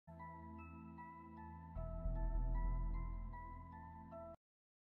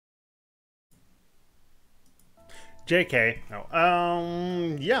JK. No.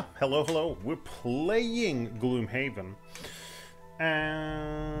 Yeah. Hello, hello. We're playing Gloomhaven.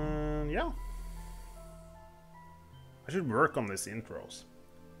 And yeah. I should work on these intros.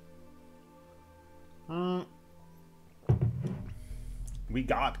 We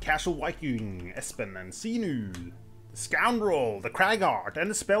got Casual Viking, Espen and Sinu, the Scoundrel, the Cragheart, and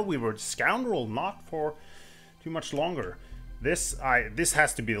the Spellweaver. Scoundrel not for too much longer. This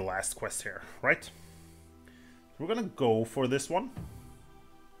has to be the last quest here, right? We're gonna go for this one.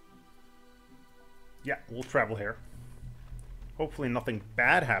 Yeah, we'll travel here. Hopefully nothing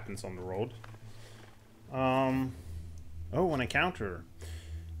bad happens on the road. Oh, an encounter.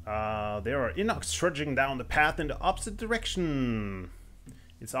 There are Inox trudging down the path in the opposite direction.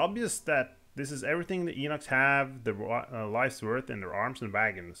 It's obvious that this is everything the Inox have, their life's worth in their arms and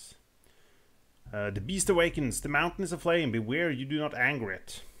wagons. The beast awakens, the mountain is aflame, beware you do not anger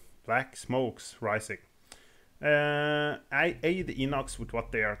it. Black smokes rising. I aid the Inox with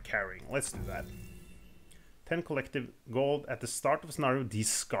what they are carrying. Let's do that. 10 collective gold at the start of a scenario.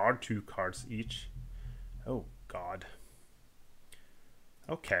 Discard 2 cards each. Oh god.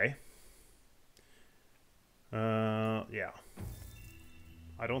 Okay. Yeah.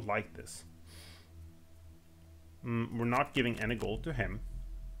 I don't like this. We're not giving any gold to him.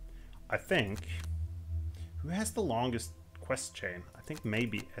 I think... Who has the longest quest chain? I think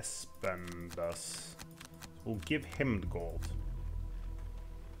maybe Espen does. We'll give him the gold.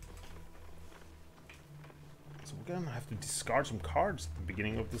 So we're gonna have to discard some cards at the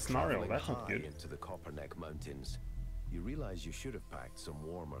beginning of the scenario. That's not good. Into the Copperneck Mountains, you realize you should have packed some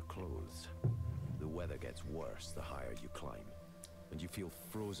warmer clothes. The weather gets worse the higher you climb, and you feel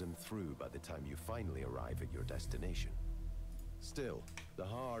frozen through by the time you finally arrive at your destination. Still, the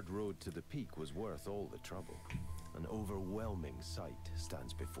hard road to the peak was worth all the trouble. An overwhelming sight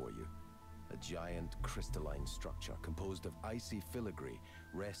stands before you. A giant crystalline structure composed of icy filigree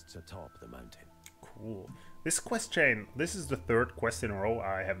rests atop the mountain. Cool. This quest chain, this is the third quest in a row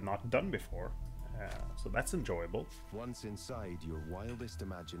I have not done before. So that's enjoyable. Once inside, your wildest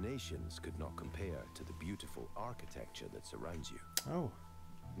imaginations could not compare to the beautiful architecture that surrounds you. Oh.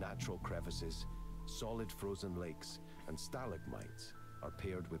 Natural crevices, solid frozen lakes, and stalagmites are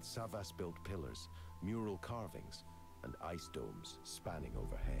paired with Savas-built pillars, mural carvings, and ice domes spanning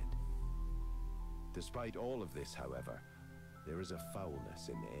overhead. Despite all of this, however, there is a foulness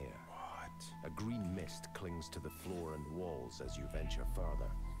in the air. What? A green mist clings to the floor and walls as you venture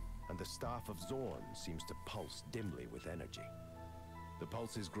further, and the staff of Zorn seems to pulse dimly with energy. The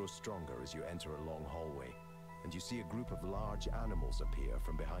pulses grow stronger as you enter a long hallway, and you see a group of large animals appear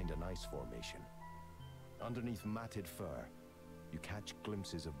from behind an ice formation. Underneath matted fur, you catch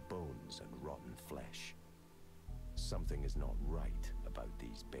glimpses of bones and rotten flesh. Something is not right about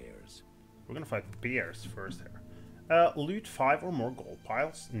these bears. We're gonna fight bears first here. Loot 5 or more gold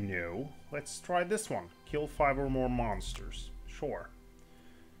piles? No. Let's try this one. Kill 5 or more monsters. Sure.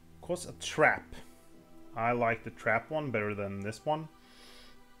 Cause a trap. I like the trap one better than this one.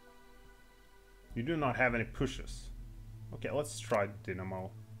 You do not have any pushes. Okay, let's try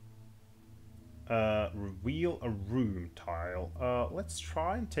Dynamo. Reveal a room tile. Let's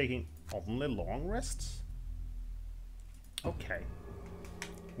try and taking only long rests. Okay.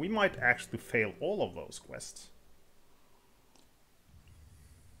 We might actually fail all of those quests.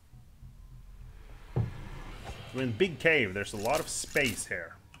 We're in Big Cave. There's a lot of space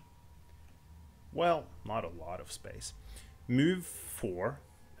here. Well, not a lot of space. Move 4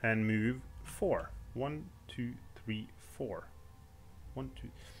 and move 4. 1, 2, 3, 4. 1, 2.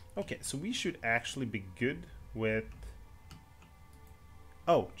 Okay, so we should actually be good with...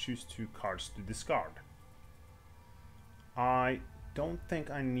 Oh, choose 2 cards to discard. I don't think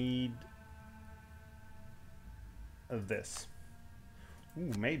I need this.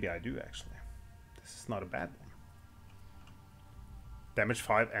 Ooh, maybe I do actually. This is not a bad one. Damage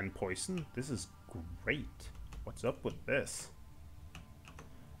 5 and poison. This is great. What's up with this?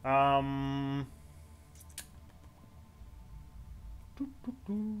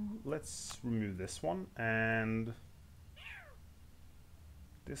 Let's remove this one, and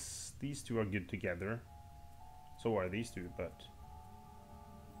these two are good together. So are these two, but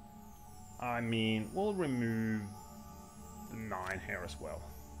I mean, we'll remove the 9 here as well.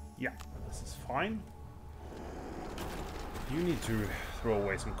 Yeah, this is fine. You need to throw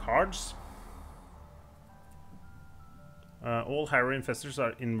away some cards. All Harry infestors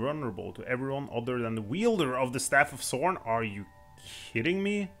are invulnerable to everyone other than the wielder of the Staff of Zorn. Are you kidding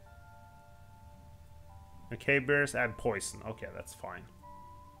me? Okay, bears add poison. Okay, that's fine.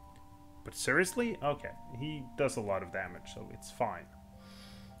 But seriously? Okay, he does a lot of damage, so it's fine.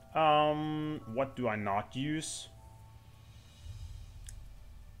 What do I not use?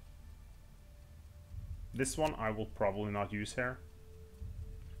 This one I will probably not use here.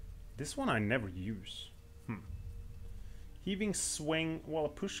 This one I never use. Heaving swing. Well, a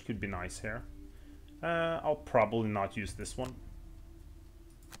push could be nice here. I'll probably not use this one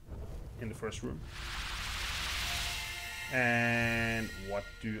in the first room. And what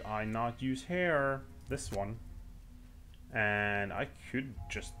do I not use here? This one. And I could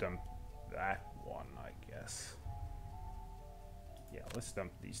just dump that one, I guess. Yeah, let's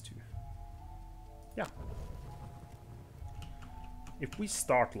dump these two. Yeah. If we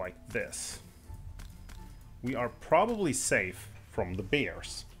start like this, we are probably safe from the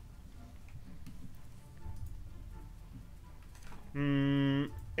bears.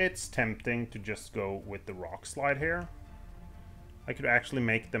 It's tempting to just go with the rock slide here. I could actually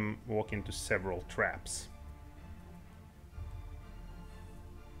make them walk into several traps.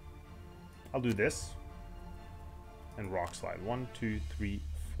 I'll do this. And rock slide. 1, 2, 3,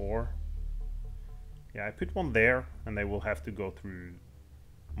 4. Yeah, I put one there, and they will have to go through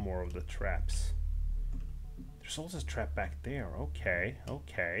more of the traps. There's also a trap back there. Okay,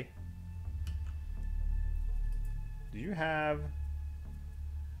 okay. Do you have...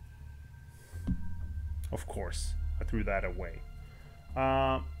 Of course, I threw that away.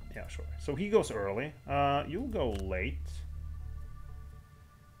 Yeah, sure. So he goes early. You'll go late.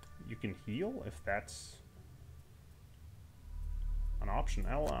 You can heal if that's an option.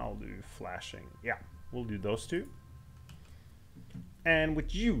 I'll do flashing. Yeah, we'll do those two. And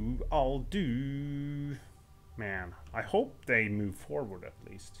with you, I'll do... Man, I hope they move forward at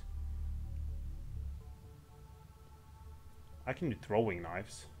least. I can do throwing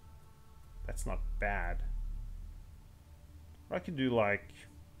knives. That's not bad. Or I could do like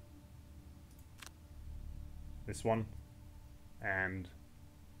this one and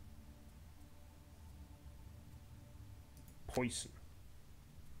poison.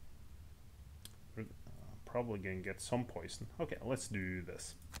 Probably gonna get some poison. Okay, let's do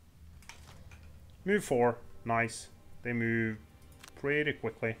this. Move 4. Nice. They move pretty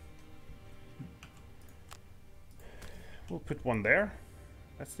quickly. We'll put one there.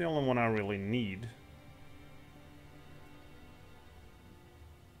 That's the only one I really need.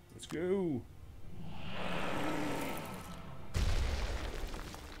 Let's go.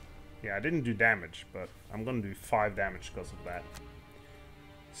 Yeah, I didn't do damage, but I'm gonna do 5 damage because of that.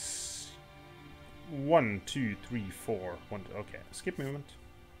 1, 2, 3, 4. 1, okay, skip movement.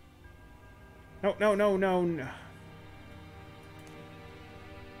 No, no, no, no, no.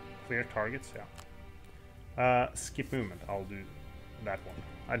 Clear targets, yeah. Skip movement, I'll do that one.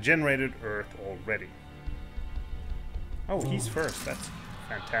 I generated Earth already. Oh, he's first, that's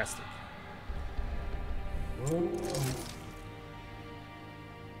fantastic.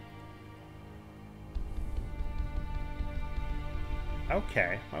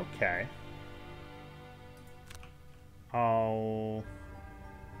 Okay, okay.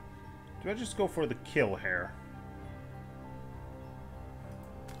 Do I just go for the kill here?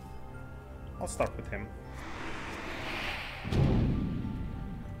 I'll start with him.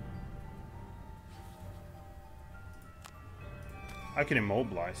 I can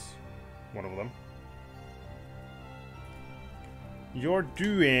immobilize one of them. You're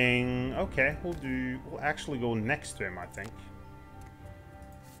doing... Okay, we'll actually go next to him, I think.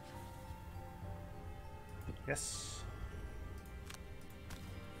 Yes.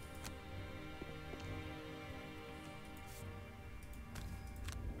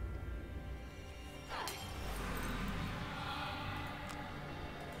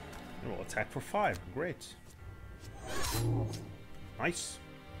 And we'll attack for 5. Great. Nice.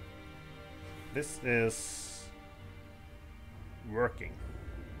 This is working.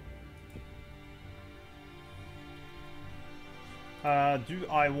 Do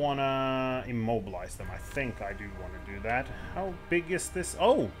I want to immobilize them? I think I do want to do that. How big is this?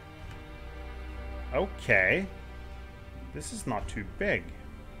 Oh! Okay. This is not too big.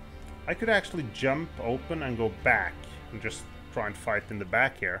 I could actually jump, open, and go back. And just try and fight in the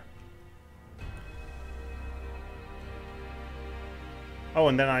back here. Oh,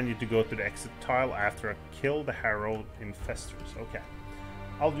 and then I need to go to the exit tile after I kill the harrowed infestors. Okay.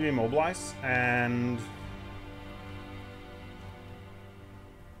 I'll do immobilize, and...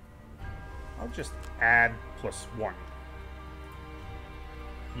 I'll just add +1.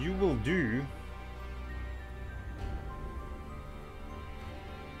 You will do...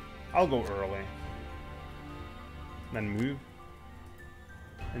 I'll go early. Then move.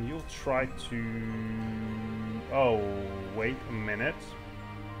 And you'll try to... Oh, wait a minute.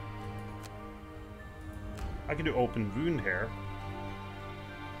 I can do open wound here.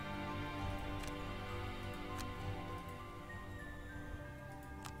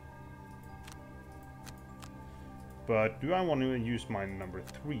 but do I want to use my number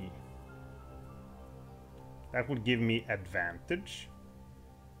 3? That would give me advantage.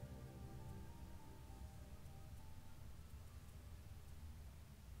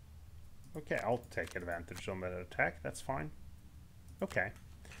 Okay, I'll take advantage on that attack. That's fine. Okay.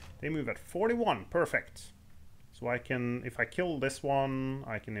 They move at 41. Perfect. So I can, if I kill this one,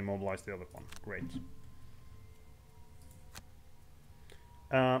 I can immobilize the other one. Great.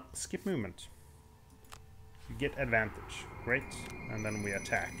 Skip movement. You get advantage. Great. And then we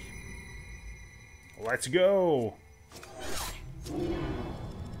attack. Let's go!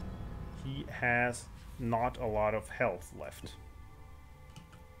 He has not a lot of health left.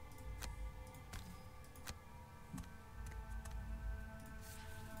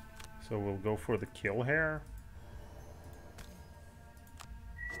 So we'll go for the kill here.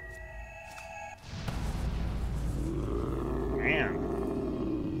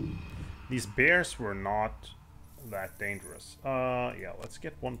 Man. These bears were not that dangerous. Yeah, let's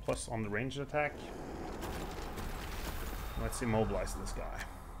get 1+ on the ranged attack. Let's immobilize this guy.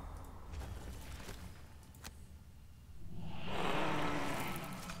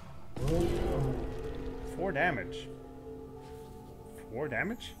 4 damage. 4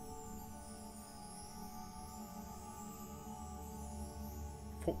 damage?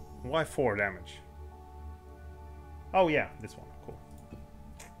 Why 4 damage? Oh yeah, this one. Cool.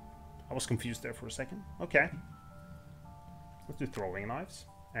 I was confused there for a second. Okay. Let's do throwing knives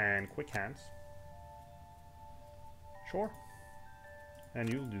and quick hands. Sure.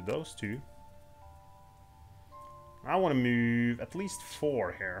 And you'll do those 2. I want to move at least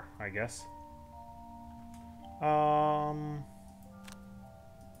 4 here, I guess.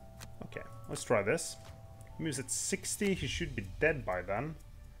 Okay, let's try this. He moves at 60. He should be dead by then.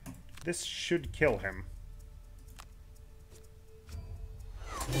 This should kill him.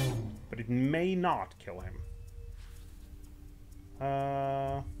 But it may not kill him.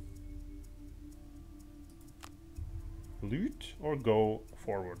 Loot or go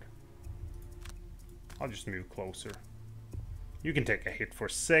forward? I'll just move closer. You can take a hit for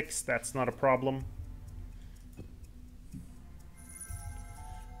 6, that's not a problem.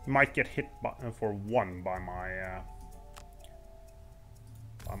 You might get hit for 1 by my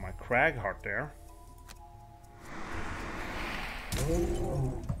Cragheart there.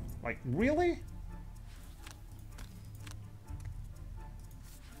 Like, really?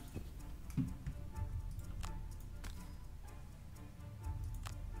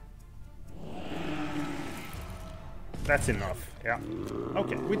 That's enough, yeah.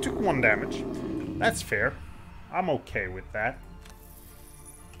 Okay, we took 1 damage. That's fair. I'm okay with that.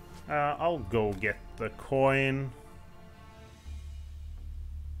 I'll go get the coin.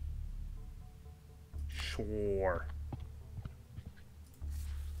 Sure.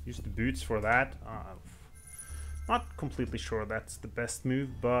 Use the boots for that. Not completely sure that's the best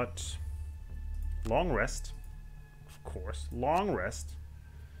move, but long rest. Of course, long rest.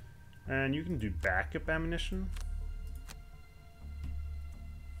 And you can do backup ammunition.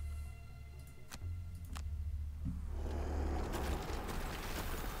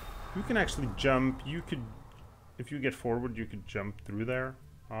 You can actually jump. You could, if you get forward, you could jump through there.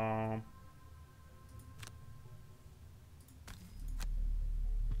 I'll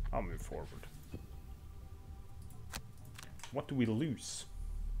move forward. What do we lose?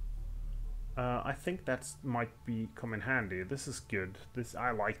 I think that might come in handy. This is good. This,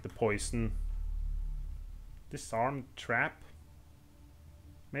 I like the poison. Disarm trap.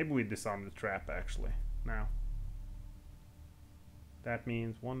 Maybe we disarm the trap actually now. That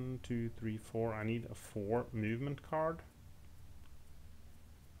means 1, 2, 3, 4. I need a 4 movement card.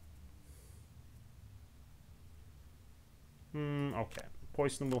 Okay.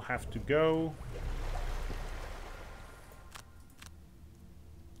 Poison will have to go.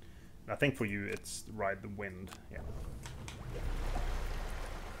 I think for you it's ride the wind. Yeah.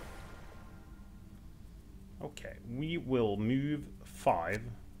 Okay. We will move 5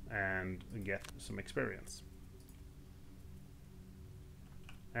 and get some experience.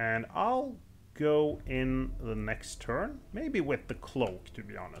 And I'll go in the next turn. Maybe with the cloak, to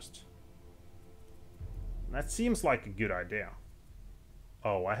be honest. That seems like a good idea.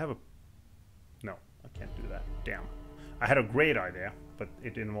 Oh, I have a... No, I can't do that. Damn. I had a great idea, but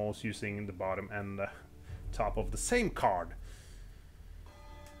it involves using the bottom and the top of the same card.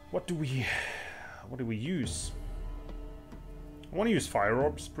 What do we use? I want to use fire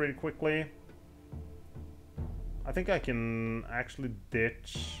orbs pretty quickly. I think I can actually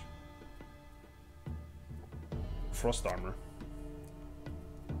ditch frost armor.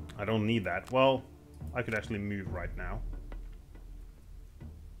 I don't need that. Well, I could actually move right now.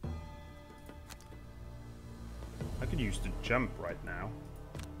 I use the jump right now.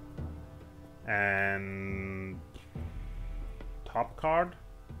 And top card.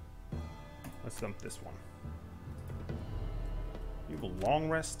 Let's dump this one. You will long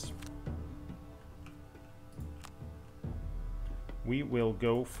rest. We will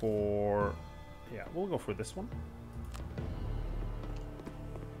go for... yeah, we'll go for this one.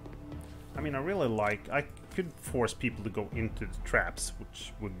 I mean, I really like... I could force people to go into the traps,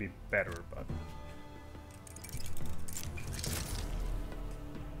 which would be better, but...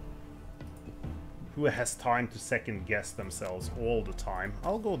 who has time to second guess themselves all the time?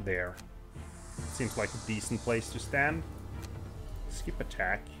 I'll go there. Seems like a decent place to stand. Skip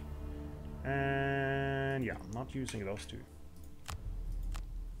attack. And yeah, not using those two.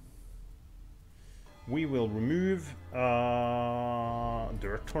 We will remove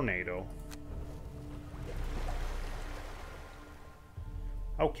Dirt Tornado.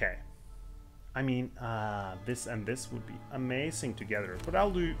 Okay. I mean, this and this would be amazing together. But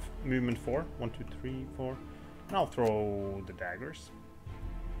I'll do movement 4. 1, 2, 3, 4. And I'll throw the daggers.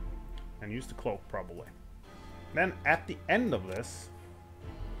 And use the cloak, probably. Then, at the end of this...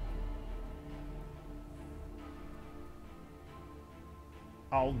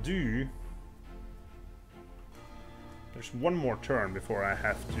 I'll do... there's one more turn before I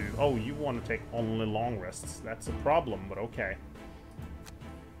have to... oh, you want to take only long rests. That's a problem, but okay.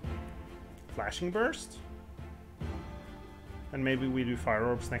 Flashing Burst? And maybe we do Fire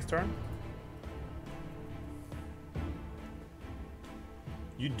Orbs next turn?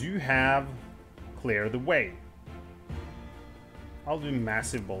 You do have Clear the Way. I'll do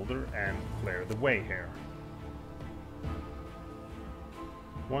Massive Boulder and Clear the Way here.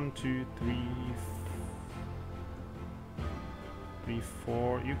 1, 2, 3,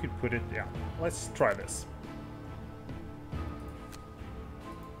 4. You could put it... yeah, let's try this.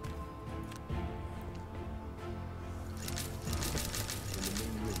 In the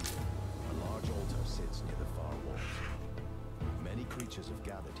main room, a large altar sits near the far walls. Many creatures have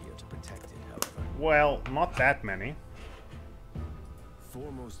gathered here to protect it, however. Well, not that many.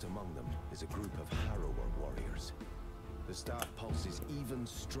 Foremost among them is a group of Harrower warriors. The staff pulse is even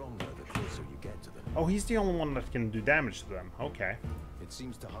stronger the closer you get to them. Oh, he's the only one that can do damage to them. Okay. It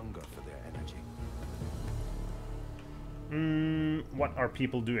seems to hunger for their energy. What are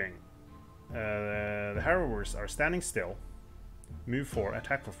people doing? The Harrowers are standing still. Move 4,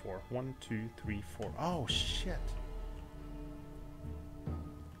 attack for 4. 1, 2, 3, 4. Oh, shit.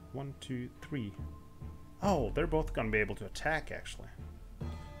 1, 2, 3. Oh, they're both gonna be able to attack, actually.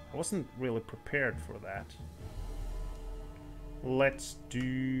 I wasn't really prepared for that. Let's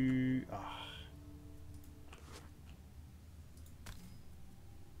do...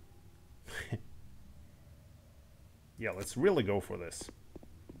 yeah, let's really go for this.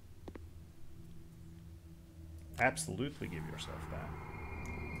 Absolutely give yourself that.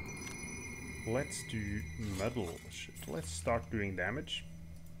 Let's do Muddle. Let's start doing damage.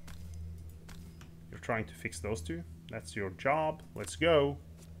 You're trying to fix those two. That's your job. Let's go.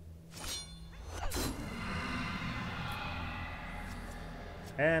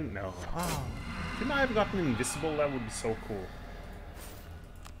 And no. Oh, couldn't I have gotten invisible? That would be so cool.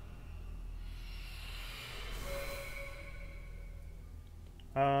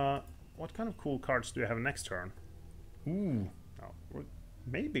 What kind of cool cards do you have next turn? Ooh. Oh, we're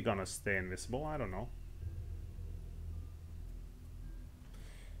maybe gonna stay invisible. I don't know.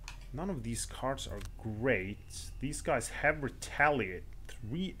 None of these cards are great. These guys have Retaliate.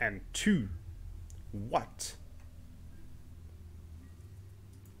 3 and 2. What?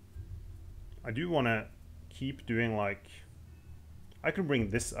 I do want to keep doing, like... I can bring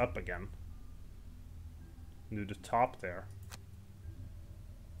this up again. Do the top there.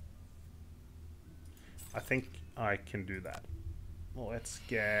 I think I can do that. Well, let's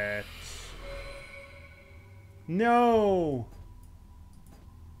get... No!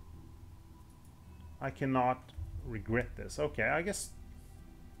 I cannot regret this. Okay, I guess...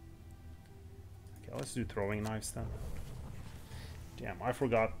 okay, let's do throwing knives then. Damn, I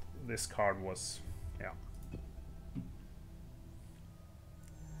forgot this card was... yeah.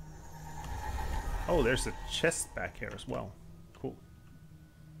 Oh, there's a chest back here as well. Cool.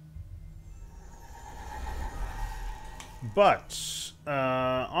 But,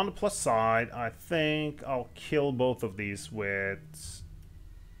 on the plus side, I think I'll kill both of these with...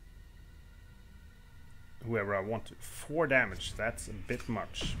 whoever I want to. 4 damage, that's a bit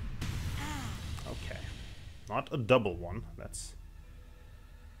much. Okay. Not a double one, that's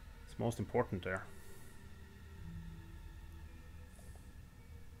most important there.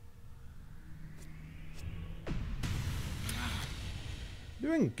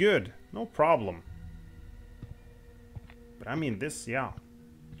 Doing good, no problem. But I mean this, yeah.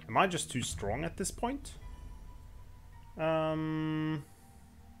 Am I just too strong at this point? Do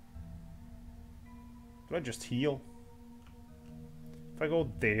I just heal? If I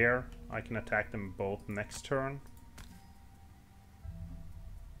go there, I can attack them both next turn.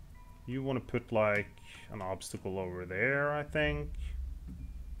 You want to put like an obstacle over there, I think.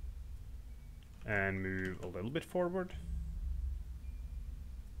 And move a little bit forward.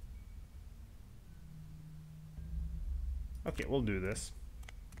 Okay, we'll do this.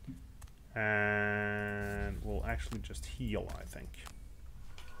 And we'll actually just heal, I think.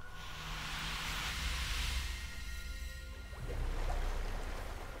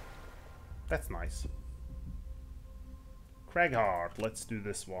 That's nice. Cragheart, let's do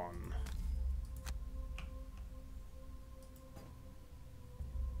this one.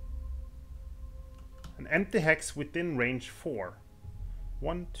 An empty hex within range 4.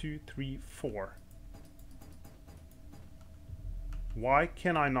 1, 2, 3, 4. Why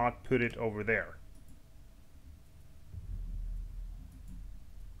can I not put it over there?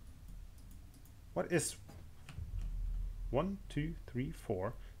 What is 1, 2, 3,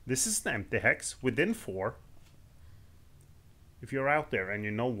 4? This is an empty hex within 4. If you're out there and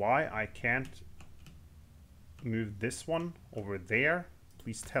you know why I can't move this one over there,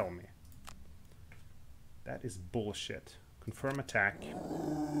 please tell me. That is bullshit. Confirm attack.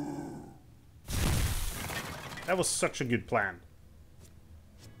 That was such a good plan.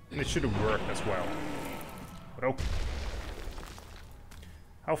 And it should have worked as well. But okay.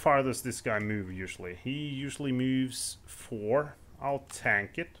 How far does this guy move usually? He usually moves 4. I'll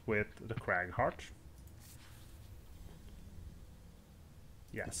tank it with the Cragheart.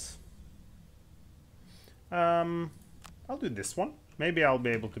 Yes. I'll do this one. Maybe I'll be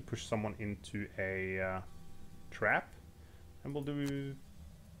able to push someone into a trap. And we'll do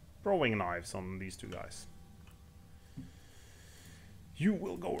throwing knives on these two guys. You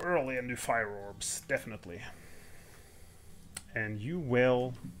will go early and do fire orbs, definitely. And you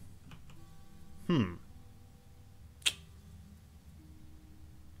will... I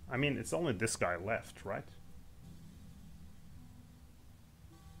mean, it's only this guy left, right?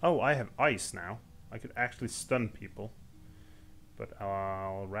 Oh, I have ice now. I could actually stun people. But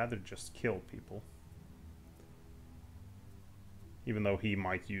I'll rather just kill people. Even though he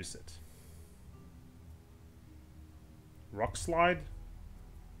might use it. Rock slide?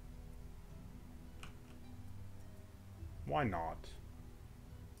 Why not?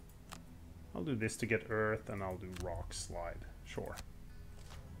 I'll do this to get earth and I'll do rock slide. Sure.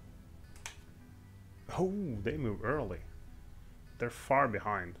 Oh, they move early. They're far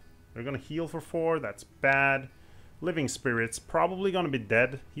behind. They're gonna heal for 4, that's bad. Living Spirit's probably gonna be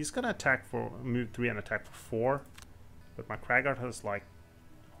dead. He's gonna attack for move 3 and attack for 4. But my Cragheart has like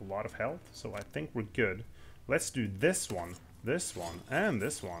a lot of health, so I think we're good. Let's do this one, and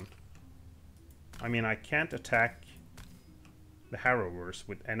this one. I mean, I can't attack the Harrowers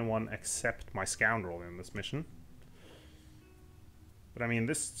with anyone except my Scoundrel in this mission. But I mean,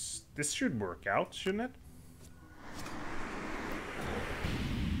 this should work out, shouldn't it?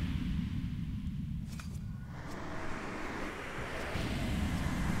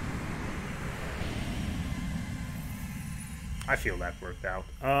 I feel that worked out.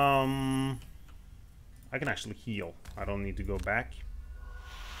 I can actually heal. I don't need to go back.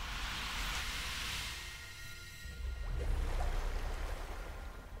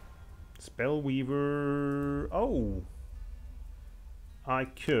 Spellweaver. Oh, I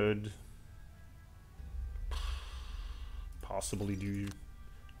could possibly do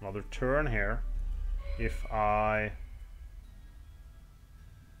another turn here if I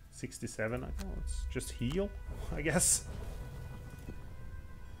 67. Oh, let's just heal, I guess.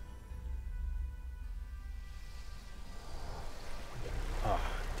 Ah,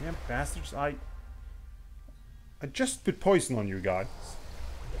 damn bastards! I just put poison on you guys.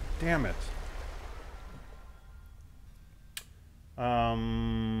 Damn it.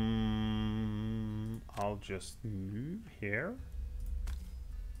 I'll just move here.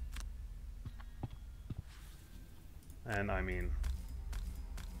 And I mean...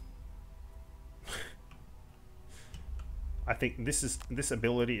 I think this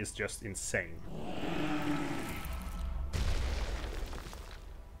ability is just insane.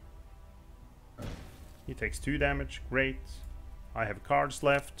 He takes 2 damage, great. I have cards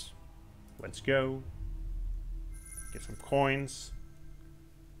left. Let's go. Get some coins.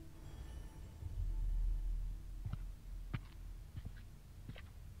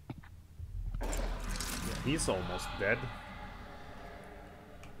 Yeah, he's almost dead.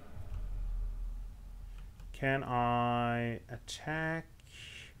 Can I attack?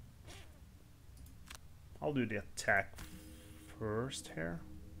 I'll do the attack first here.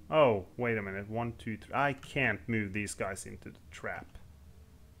 Oh, wait a minute. 1, 2, 3. I can't move these guys into the trap.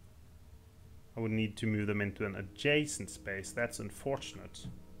 I would need to move them into an adjacent space. That's unfortunate.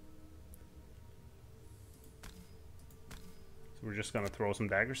 So we're just gonna throw some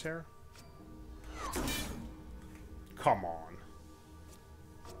daggers here. Come on.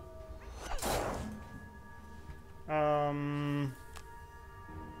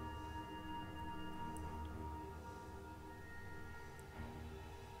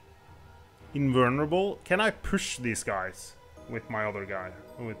 Invulnerable. Can I push these guys with my other guy,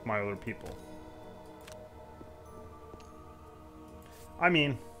 with my other people? I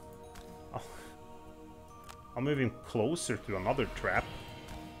mean, I'll move him closer to another trap.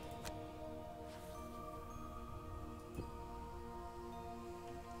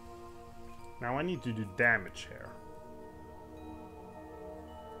 Now I need to do damage here.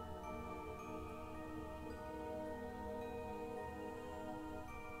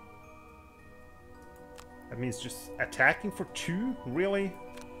 That means just attacking for 2? Really?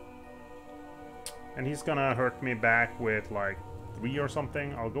 And he's gonna hurt me back with like 3 or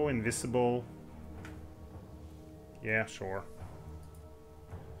something. I'll go invisible. Yeah, sure.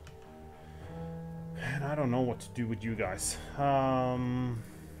 And I don't know what to do with you guys. Yeah,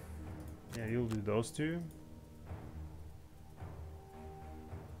 you'll do those 2.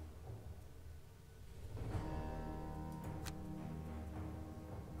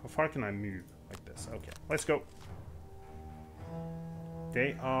 How far can I move? Like this. Okay, let's go.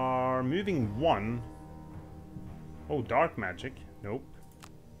 They are moving 1. Oh, dark magic. Nope.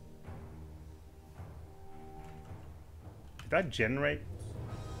 Did I generate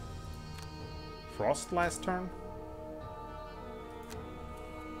frost last turn?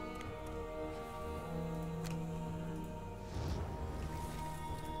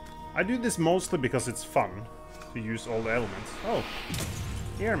 I do this mostly because it's fun to use all the elements. Oh,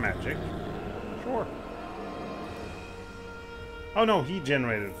 air magic. Sure. Oh no, he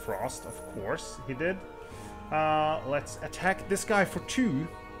generated frost, of course he did. Let's attack this guy for 2.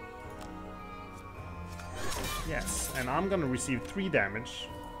 Yes, and I'm gonna receive 3 damage.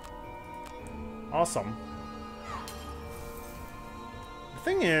 Awesome. The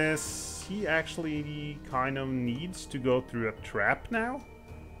thing is, he actually kind of needs to go through a trap now.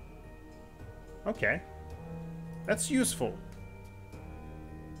 Okay. That's useful.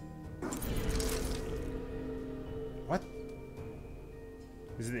 What?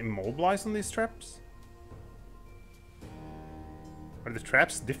 Is it immobilized on these traps? Are the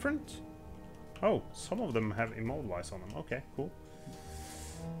traps different? Oh, some of them have immobilized on them. Okay, cool.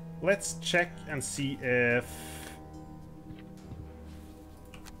 Let's check and see if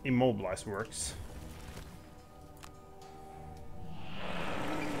immobilize works.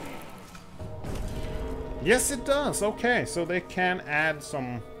 Yes, it does. Okay, so they can add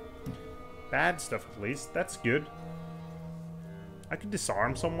some bad stuff at least. That's good. I could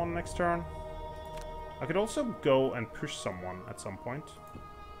disarm someone next turn. I could also go and push someone at some point.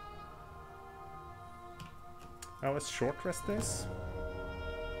 Now let's short rest this.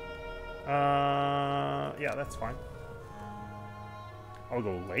 Yeah, that's fine. I'll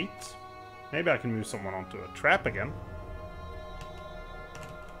go late. Maybe I can move someone onto a trap again.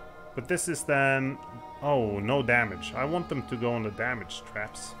 But this is then... Oh, no damage. I want them to go on the damage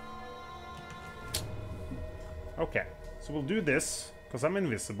traps. Okay, so we'll do this, because I'm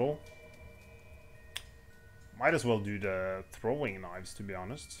invisible. Might as well do the throwing knives, to be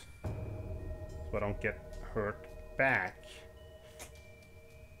honest. So I don't get hurt back.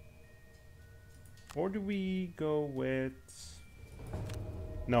 Or do we go with...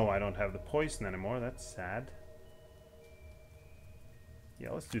 No, I don't have the poison anymore. That's sad.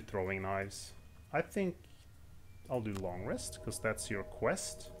 Yeah, let's do throwing knives. I think I'll do long rest, because that's your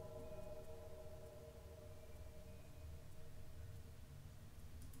quest.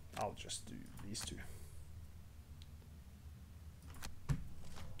 I'll just do these 2.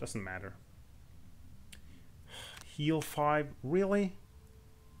 Doesn't matter. Heal 5, really?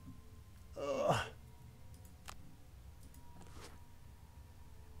 Ugh.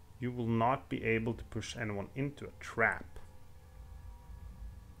 You will not be able to push anyone into a trap.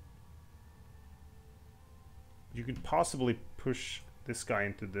 You could possibly push this guy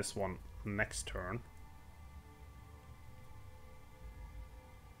into this one next turn.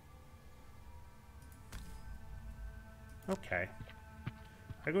 Okay.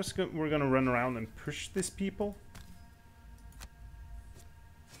 I guess we're gonna run around and push these people.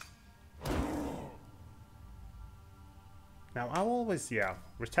 Now I'll always, yeah,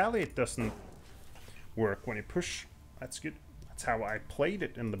 retaliate doesn't work when you push. That's good. That's how I played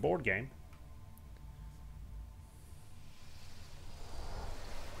it in the board game.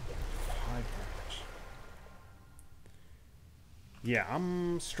 Yeah,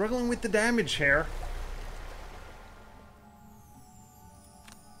 I'm struggling with the damage here.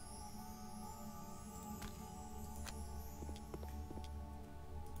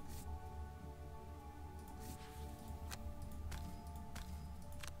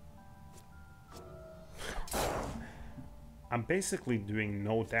 I'm basically doing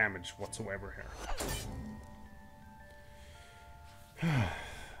no damage whatsoever here.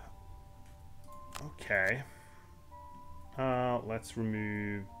 Okay. Let's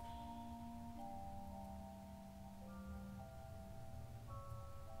remove...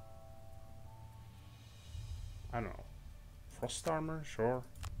 I don't know. Frost armor? Sure.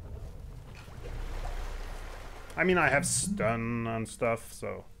 I mean, I have stun and stuff,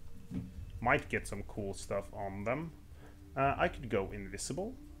 so... might get some cool stuff on them. I could go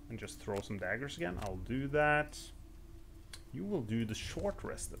invisible and just throw some daggers again. I'll do that. You will do the short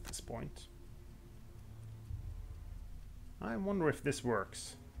rest at this point. I wonder if this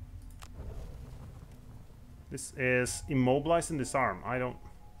works. This is immobilize and disarm. I don't...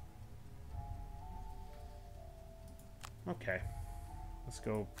 Okay. Let's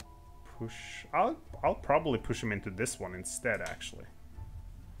go push... I'll probably push him into this one instead, actually.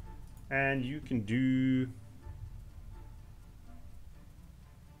 And you can do...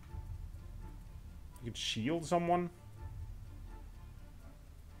 You could shield someone.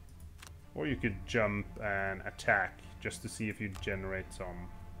 Or you could jump and attack just to see if you generate some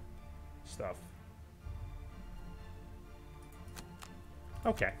stuff.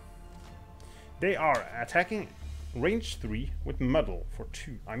 Okay. They are attacking range 3 with muddle for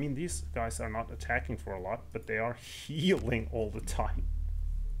 2. I mean, these guys are not attacking for a lot, but they are healing all the time.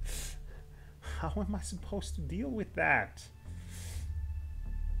 How am I supposed to deal with that?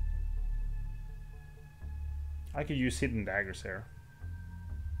 I could use hidden daggers here.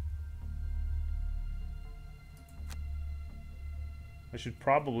 I should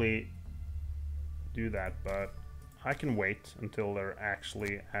probably do that, but I can wait until they're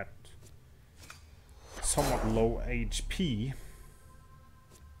actually at somewhat low HP.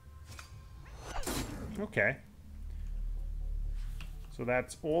 Okay. So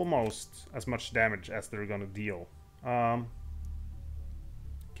that's almost as much damage as they're gonna deal.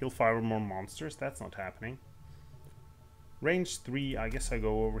 Kill 5 or more monsters, that's not happening. Range 3, I guess I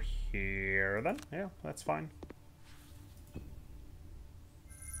go over here then. Yeah, that's fine.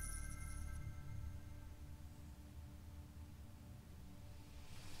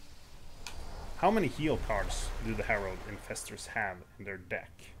 How many heal cards do the Herald Infestors have in their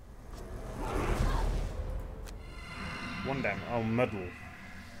deck? 1 damage. Oh, muddle.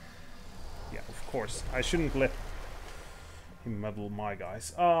 Yeah, of course. I shouldn't let him muddle my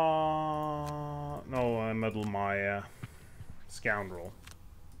guys. No, I muddle my Scoundrel.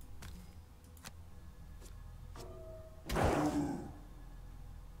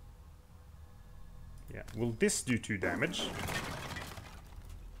 Yeah, will this do 2 damage?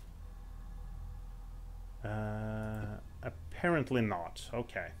 Apparently not.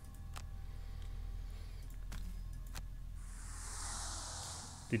 Okay.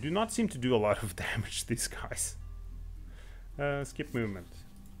 They do not seem to do a lot of damage, these guys. Skip movement.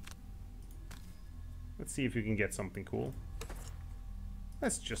 Let's see if you can get something cool.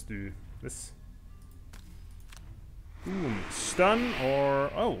 Let's just do this. Boom. Stun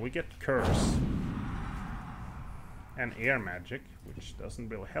or... Oh, we get curse. And air magic, which doesn't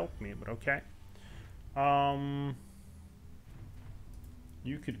really help me, but okay.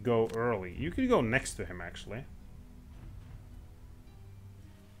 You could go early. You could go next to him, actually.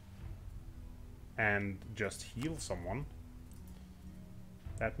 And just heal someone.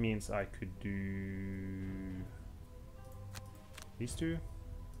 That means I could do... these two?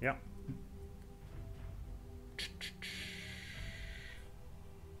 Yeah.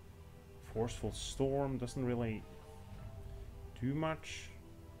 Forceful Storm doesn't really do much.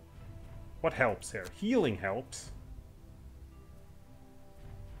 What helps here? Healing helps.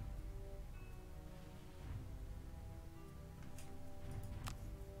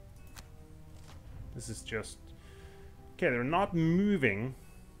 This is just... Okay, they're not moving.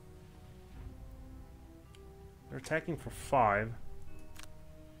 They're attacking for 5.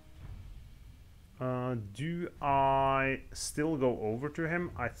 Do I still go over to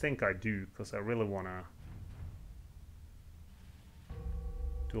him? I think I do, because I really want to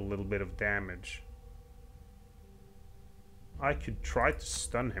do a little bit of damage. I could try to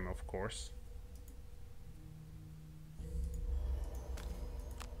stun him, of course.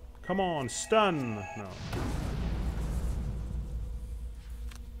 Come on, stun! No.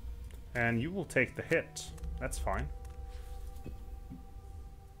 And you will take the hit. That's fine.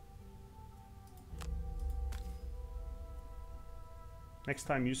 Next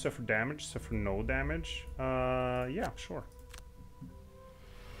time you suffer damage, suffer no damage. Yeah, sure.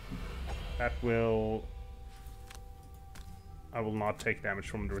 That will... I will not take damage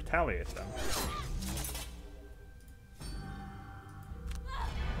from the retaliate then.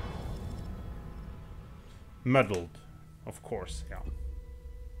 Muddled, of course, yeah.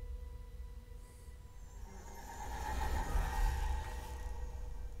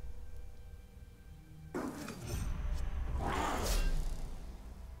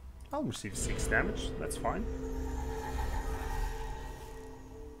 I'll receive 6 damage, that's fine.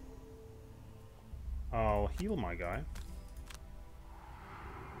 I'll heal my guy.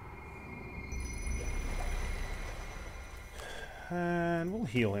 And we'll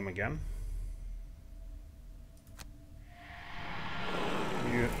heal him again.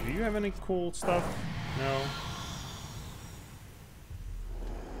 Do you have any cool stuff? No.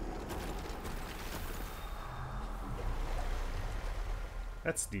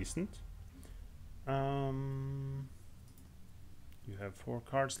 That's decent. You have 4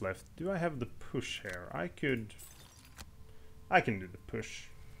 cards left. Do I have the push here? I can do the push.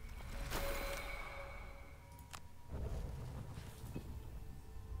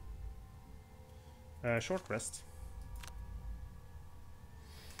 Short rest.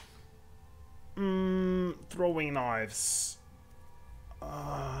 Throwing knives. Okay,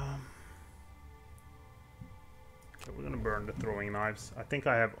 we're gonna burn the throwing knives. I think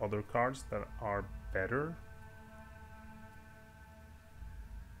I have other cards that are better.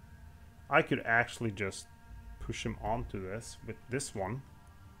 I could actually just push him onto this with this one.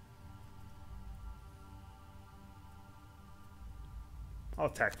 I'll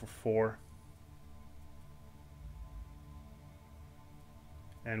attack for 4.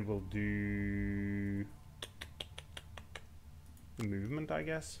 And we'll do the movement, I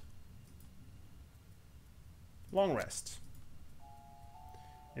guess. Long rest.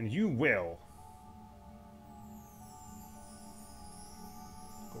 And you will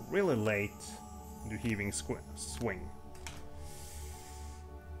go really late and do heaving swing.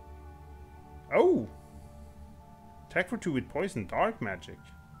 Oh! Attack for 2 with poison, dark magic.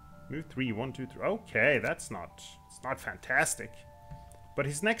 Move 3, 1, 2, 3. Okay, it's not fantastic. But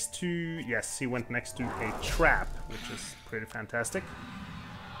he's next to... Yes, he went next to a trap, which is pretty fantastic.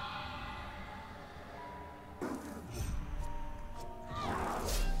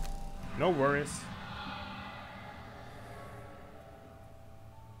 No worries.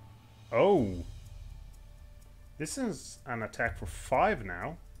 Oh! This is an attack for 5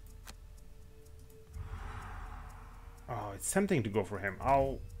 now. Oh, it's tempting to go for him.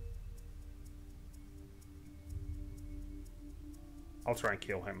 I'll try and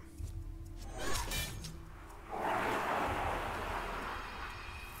kill him. I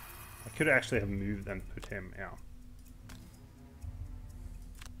could actually have moved and put him, yeah.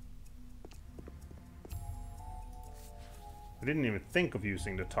 I didn't even think of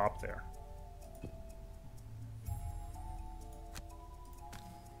using the top there.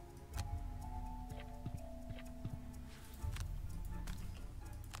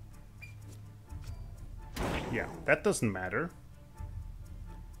 Yeah, that doesn't matter.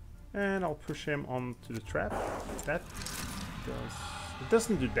 And I'll push him onto the trap. That does... It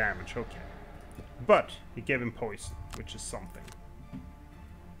doesn't do damage, okay. But it gave him poison, which is something.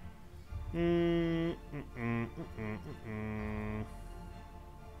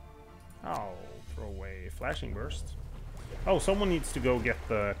 I'll throw away Flashing Burst. Oh, someone needs to go get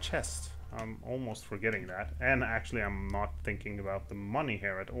the chest. I'm almost forgetting that. And actually, I'm not thinking about the money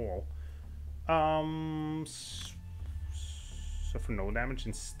here at all. Suffer no damage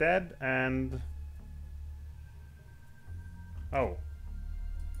instead, and... Oh.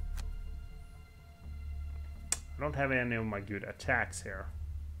 I don't have any of my good attacks here.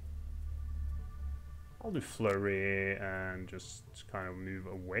 I'll do Flurry and just kind of move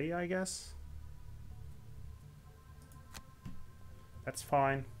away, I guess. That's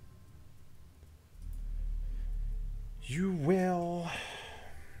fine. You will...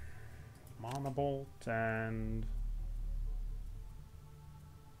 Mana Bolt and...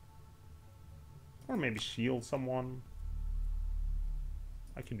 Or maybe shield someone.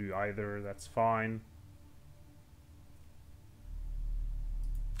 I can do either, that's fine.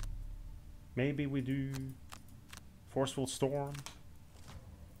 Maybe we do Forceful Storm.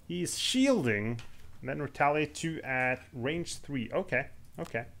 He's shielding, and then retaliate 2 at range 3. Okay,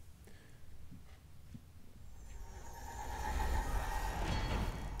 okay.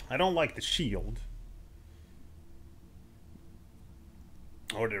 I don't like the shield.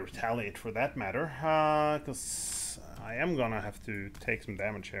 Or the retaliate for that matter, because I am gonna have to take some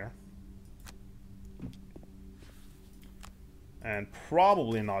damage here. And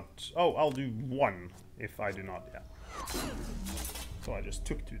probably not... Oh, I'll do 1 if I do not, yeah. So I just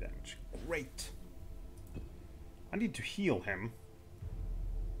took 2 damage. Great. I need to heal him.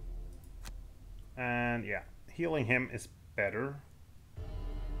 And yeah, healing him is better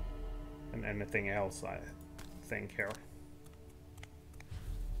than anything else, I think, here.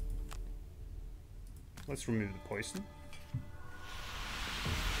 Let's remove the poison.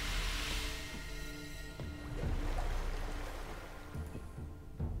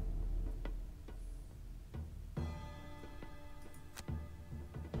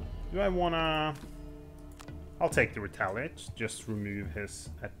 Do I wanna... I'll take the retaliate, just remove his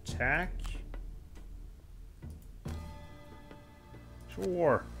attack.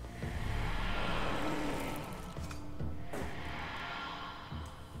 Sure.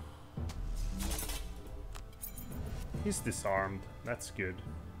 He's disarmed, that's good.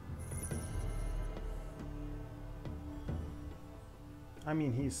 I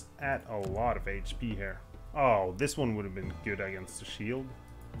mean, he's at a lot of HP here. Oh, this one would have been good against the shield.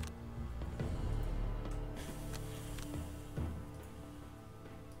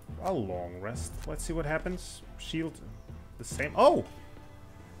 A long rest. Let's see what happens. Shield, the same. Oh!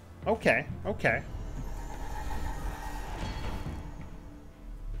 Okay, okay.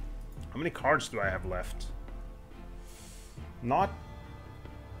 How many cards do I have left? Not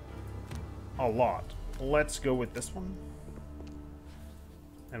a lot. Let's go with this one.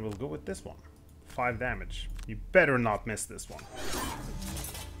 And we'll go with this one. 5 damage. You better not miss this one.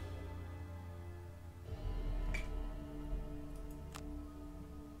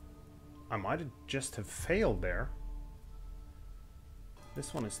 I might have just have failed there.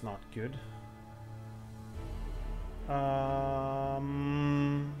 This one is not good.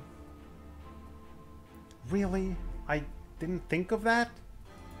 Really? I didn't think of that?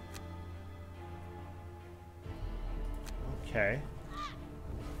 Okay.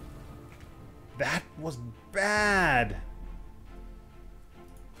 That was bad!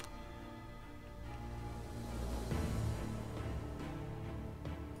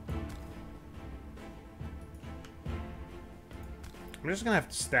 I'm just gonna have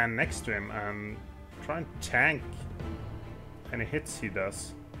to stand next to him and try and tank any hits he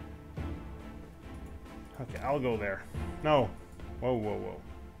does. Okay, I'll go there. No. Whoa, whoa, whoa.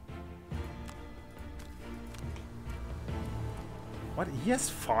 What? He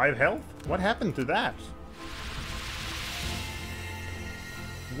has 5 health? What happened to that?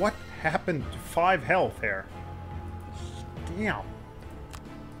 What happened to 5 health here? Damn.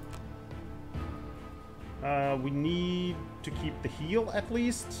 We need to keep the heal at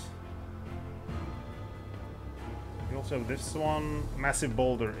least. We also have this one. Massive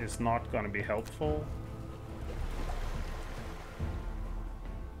boulder is not going to be helpful.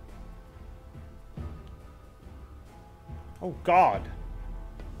 Oh god.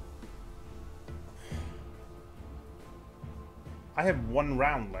 I have 1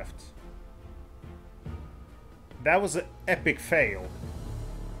 round left. That was an epic fail.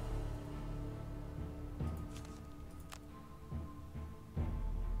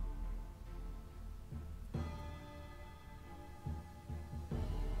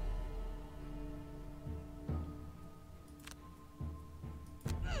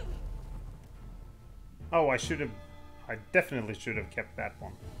 Oh, I should have... I definitely should have kept that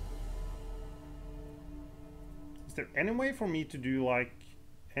one. Is there any way for me to do, like,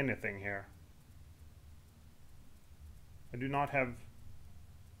 anything here? I do not have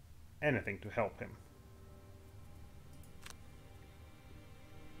anything to help him.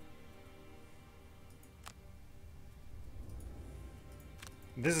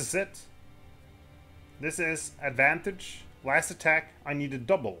 This is it. This is advantage. Last attack, I need a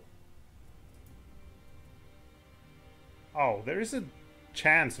double. Oh, there is a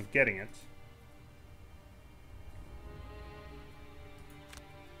chance of getting it.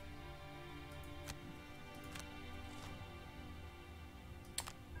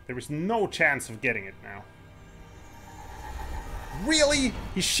 There is no chance of getting it now. Really?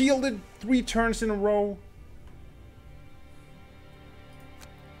 He shielded 3 turns in a row?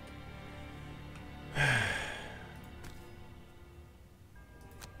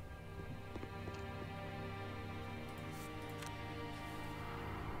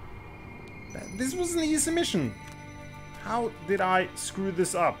 This was an easy mission. How did I screw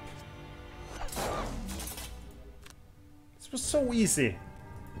this up? This was so easy.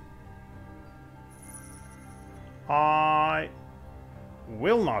 I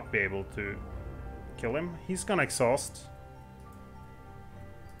will not be able to kill him. He's gonna exhaust.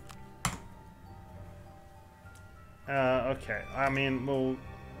 Okay. I mean, we'll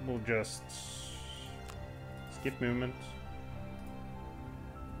just skip movement.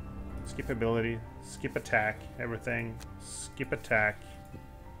 Skip ability, skip attack, everything. Skip attack.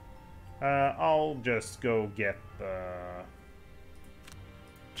 I'll just go get the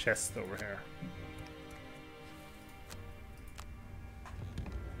chest over here.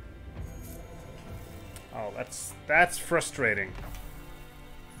 Oh, that's frustrating.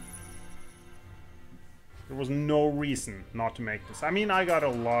 There was no reason not to make this. I mean, I got a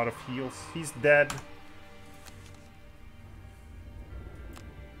lot of heals. He's dead.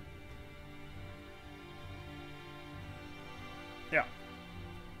 Yeah.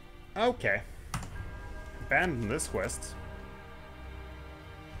 Okay. Abandon this quest.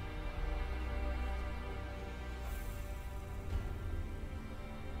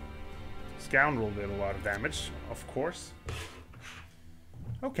 Scoundrel did a lot of damage, of course.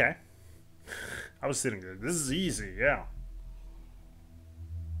 Okay. I was sitting there. This is easy, yeah.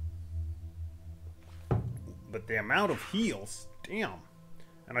 But the amount of heals, damn.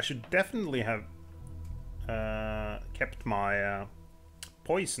 And I should definitely have kept my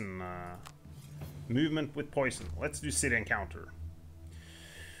poison movement with poison. Let's do city encounter.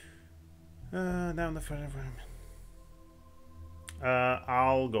 Down the front.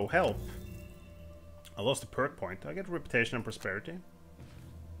 I'll go help. I lost a perk point. I get reputation and prosperity.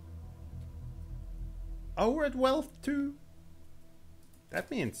 Oh, we're at wealth too.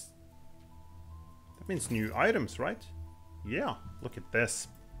 That means new items, right? Yeah. Look at this.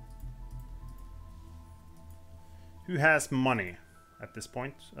 Who has money at this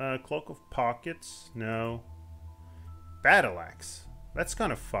point? Cloak of Pockets? No. Battle Axe. That's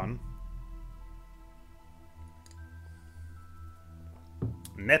kind of fun.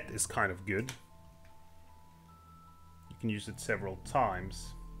 Net is kind of good. You can use it several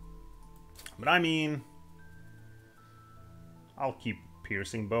times. But I mean, I'll keep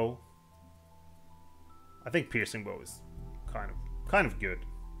piercing bow. I think piercing bow is kind of good.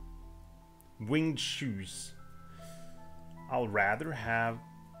 Winged shoes. I'll rather have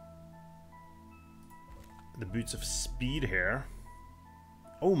the boots of speed here.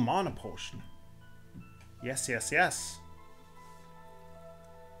 Oh, mana potion. Yes, yes, yes.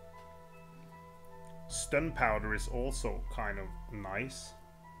 Stun powder is also kind of nice.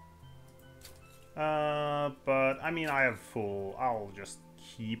 But I mean, I have full. I'll just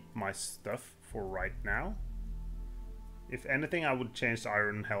keep my stuff for right now. If anything, I would change the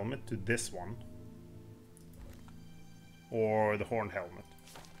iron helmet to this one. Or the horn helmet.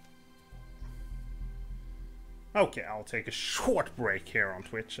 Okay, I'll take a short break here on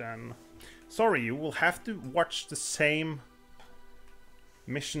Twitch, and sorry, you will have to watch the same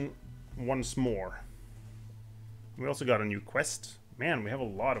mission once more. We also got a new quest. Man, we have a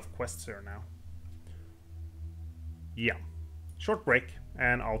lot of quests here now. Yeah. Short break,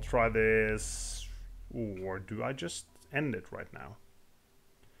 and I'll try this. Ooh, or do I just end it right now?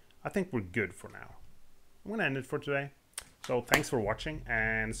 I think we're good for now. I'm gonna end it for today. So thanks for watching,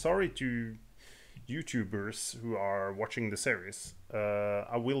 and sorry to YouTubers who are watching the series.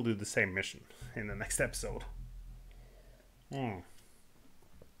 I will do the same mission in the next episode.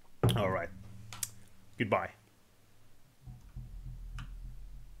 Alright. Goodbye.